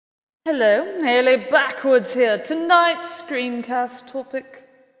Hello, Haley Backwards here. Tonight's screencast topic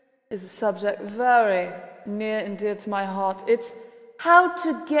is a subject very near and dear to my heart. It's how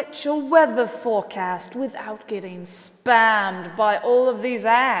to get your weather forecast without getting spammed by all of these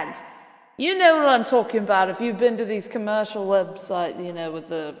ads. You know what I'm talking about if you've been to these commercial websites, you know, with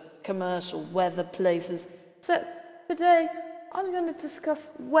the commercial weather places. So today I'm going to discuss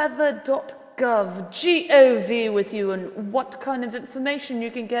weather.gov, G-O-V, with you, and what kind of information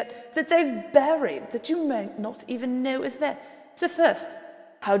you can get that they've buried that you may not even know is there. So first,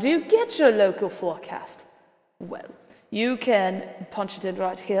 how do you get your local forecast? Well, you can punch it in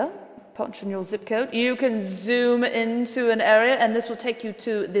right here, punch in your zip code. You can zoom into an area and this will take you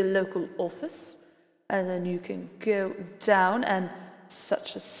to the local office. And then you can go down and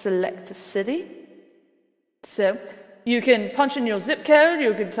select a city. So you can punch in your zip code,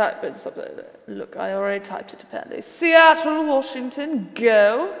 you can type in something. Look, I already typed it apparently. Seattle, Washington,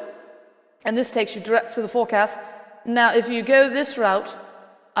 go. And this takes you direct to the forecast. Now, if you go this route,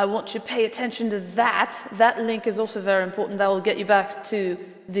 I want you to pay attention to that. That link is also very important. That will get you back to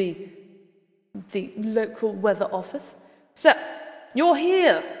the local weather office. So, you're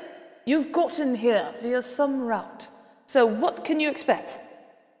here. You've gotten here via some route. So, what can you expect?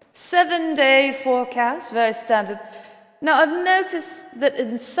 7-day forecast, very standard. Now, I've noticed that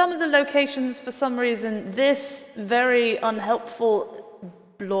in some of the locations, for some reason, this very unhelpful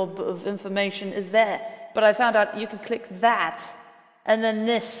blob of information is there. But I found out you can click that, and then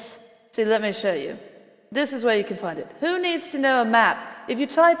this. See, let me show you. This is where you can find it. Who needs to know a map? If you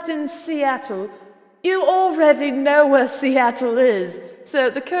typed in Seattle, you already know where Seattle is. So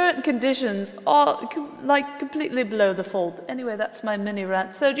the current conditions are like completely below the fold. Anyway, that's my mini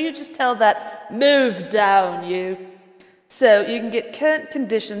rant. So do you just tell that, move down, you. So you can get current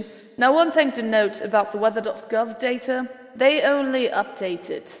conditions. Now, one thing to note about the weather.gov data, they only update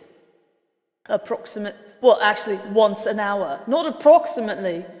it actually once an hour. Not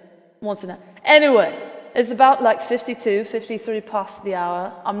approximately, once an hour. Anyway, it's about like 52, 53 past the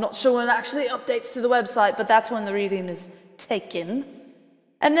hour. I'm not sure when it actually updates to the website, but that's when the reading is taken.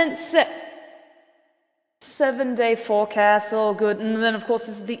 And then 7-day forecast, all good. And then, of course,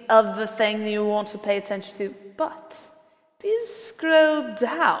 this is the other thing that you want to pay attention to. But if you scroll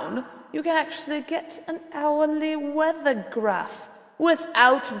down, you can actually get an hourly weather graph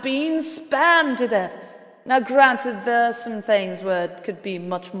without being spammed to death. Now, granted, there are some things where it could be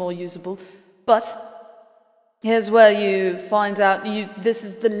much more usable, but here's where you find out this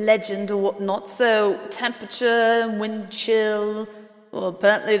is the legend or whatnot. So, temperature, wind chill. Well,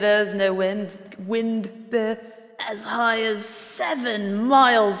 apparently there's no wind there as high as 7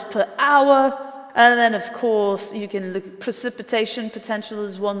 miles per hour. And then, of course, you can look at precipitation potential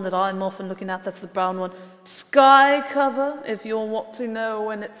is one that I'm often looking at. That's the brown one. Sky cover, if you want to know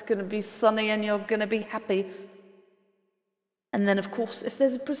when it's going to be sunny and you're going to be happy. And then, of course, if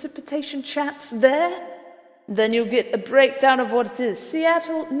there's a precipitation chance there, then you'll get a breakdown of what it is.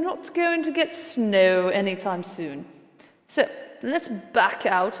 Seattle, not going to get snow anytime soon. So, let's back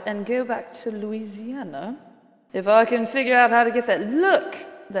out and go back to Louisiana. If I can figure out how to get there. Look!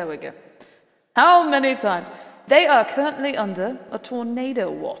 There we go. How many times? They are currently under a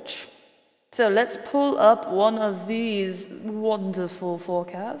tornado watch. So let's pull up one of these wonderful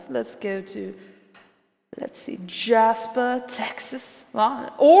forecasts. Let's go to, let's see, Jasper, Texas.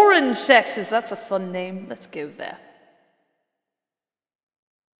 Well, Orange, Texas. That's a fun name. Let's go there.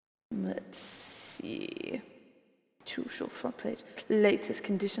 Let's see. Too short front page. Latest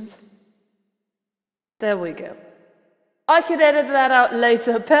conditions. There we go. I could edit that out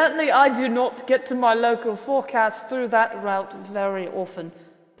later. Apparently, I do not get to my local forecast through that route very often.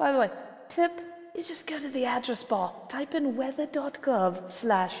 By the way, tip, you just go to the address bar, type in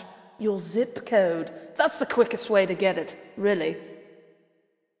weather.gov/your zip code. That's the quickest way to get it, really.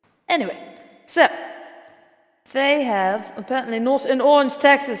 Anyway, so they have apparently not in Orange,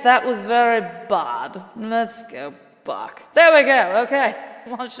 Texas. That was very bad. Let's go back. There we go. Okay,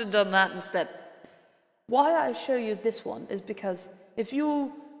 I should have done that instead. Why I show you this one is because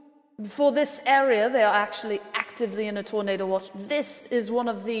for this area, they are actually actively in a tornado watch. This is one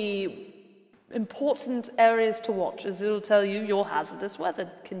of the important areas to watch, as it'll tell you your hazardous weather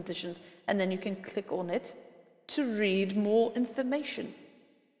conditions, and then you can click on it to read more information.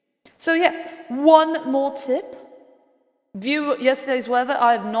 So yeah, one more tip. View yesterday's weather.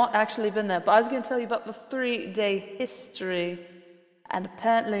 I have not actually been there, but I was going to tell you about the 3-day history. And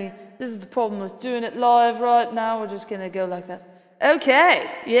apparently, this is the problem with doing it live right now. We're just going to go like that. Okay,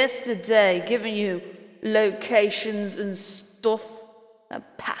 yesterday, giving you locations and stuff.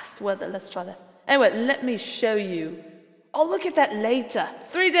 Past weather, let's try that. Anyway, let me show you I'll look at that later.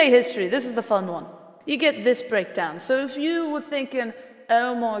 3-day history, this is the fun one. You get this breakdown. So if you were thinking,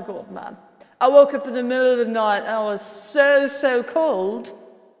 oh my God, man, I woke up in the middle of the night and I was so cold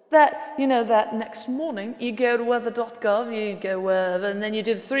that, that next morning you go to weather.gov, you go wherever, and then you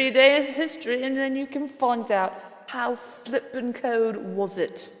do the 3-day history, and then you can find out how flippin' cold was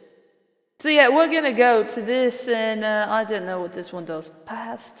it. So yeah, we're gonna go to this, and I don't know what this one does.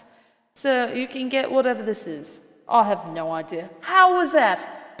 Past. So you can get whatever this is. I have no idea. How was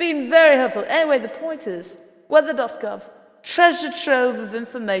that? Been very helpful. Anyway, the point is, weather.gov, treasure trove of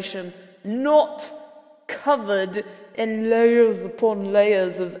information, not covered in layers upon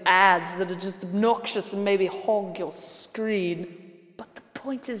layers of ads that are just obnoxious and maybe hog your screen. But the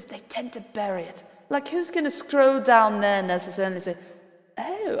point is, they tend to bury it. Like, who's going to scroll down there necessarily and say,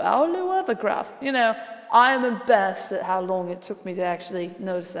 oh, hourly weather graph? I am embarrassed at how long it took me to actually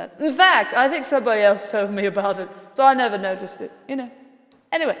notice that. In fact, I think somebody else told me about it, so I never noticed it,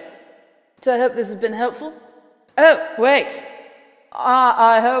 Anyway, so I hope this has been helpful. Oh, wait.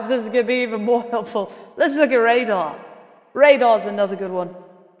 I hope this is going to be even more helpful. Let's look at radar. Radar's another good one.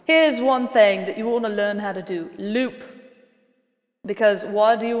 Here's one thing that you want to learn how to do. Loop. Because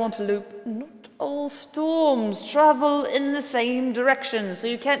why do you want to loop? Not all storms travel in the same direction, so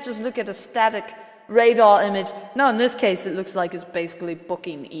you can't just look at a static radar image. Now, in this case, it looks like it's basically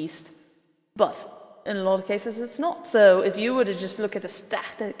booking east. But in a lot of cases, it's not. So if you were to just look at a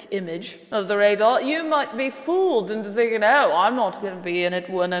static image of the radar, you might be fooled into thinking, oh, I'm not going to be in it,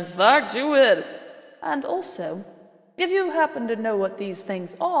 when in fact you will. And also, if you happen to know what these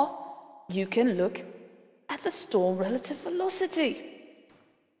things are, you can look at the storm relative velocity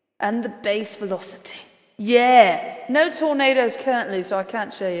and the base velocity. Yeah, no tornadoes currently, so I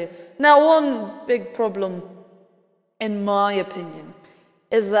can't show you. Now, one big problem, in my opinion,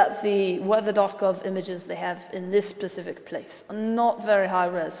 is that the weather.gov images they have in this specific place are not very high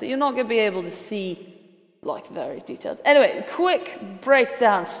res, so you're not going to be able to see, like, very detailed. Anyway, quick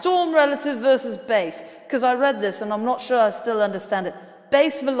breakdown. Storm relative versus base, because I read this and I'm not sure I still understand it.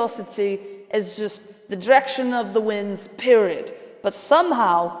 Base velocity is just the direction of the winds, period. But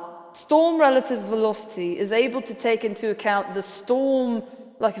somehow, storm relative velocity is able to take into account the storm,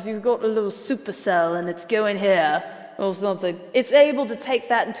 like if you've got a little supercell and it's going here, or something, it's able to take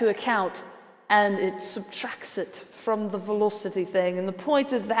that into account and it subtracts it from the velocity thing. And the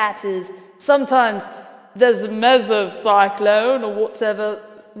point of that is sometimes there's a mesocyclone or whatever,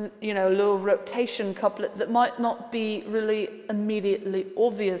 little rotation couplet that might not be really immediately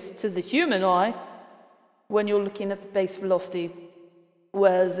obvious to the human eye when you're looking at the base velocity,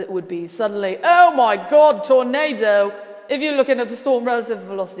 whereas it would be suddenly, oh my God, tornado, if you're looking at the storm relative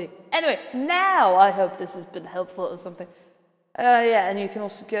velocity. Anyway, now I hope this has been helpful or something. Yeah, and you can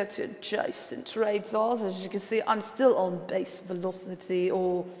also go to adjacent radars. As you can see, I'm still on base velocity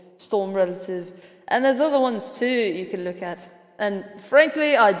or storm relative. And there's other ones too you can look at. And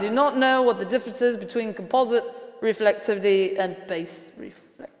frankly, I do not know what the difference is between composite reflectivity and base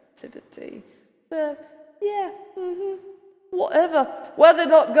reflectivity. So, yeah, whatever.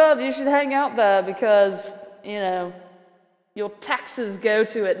 Weather.gov, you should hang out there because, your taxes go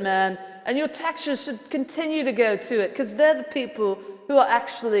to it, man. And your taxes should continue to go to it because they're the people who are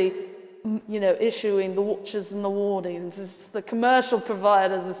actually, issuing the watches and the warnings. It's the commercial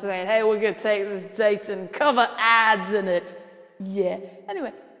providers are saying, hey, we're going to take this data and cover ads in it. Yeah.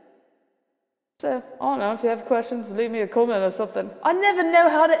 Anyway. So, I don't know, if you have questions, leave me a comment or something. I never know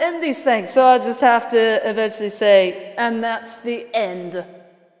how to end these things, so I just have to eventually say, and that's the end.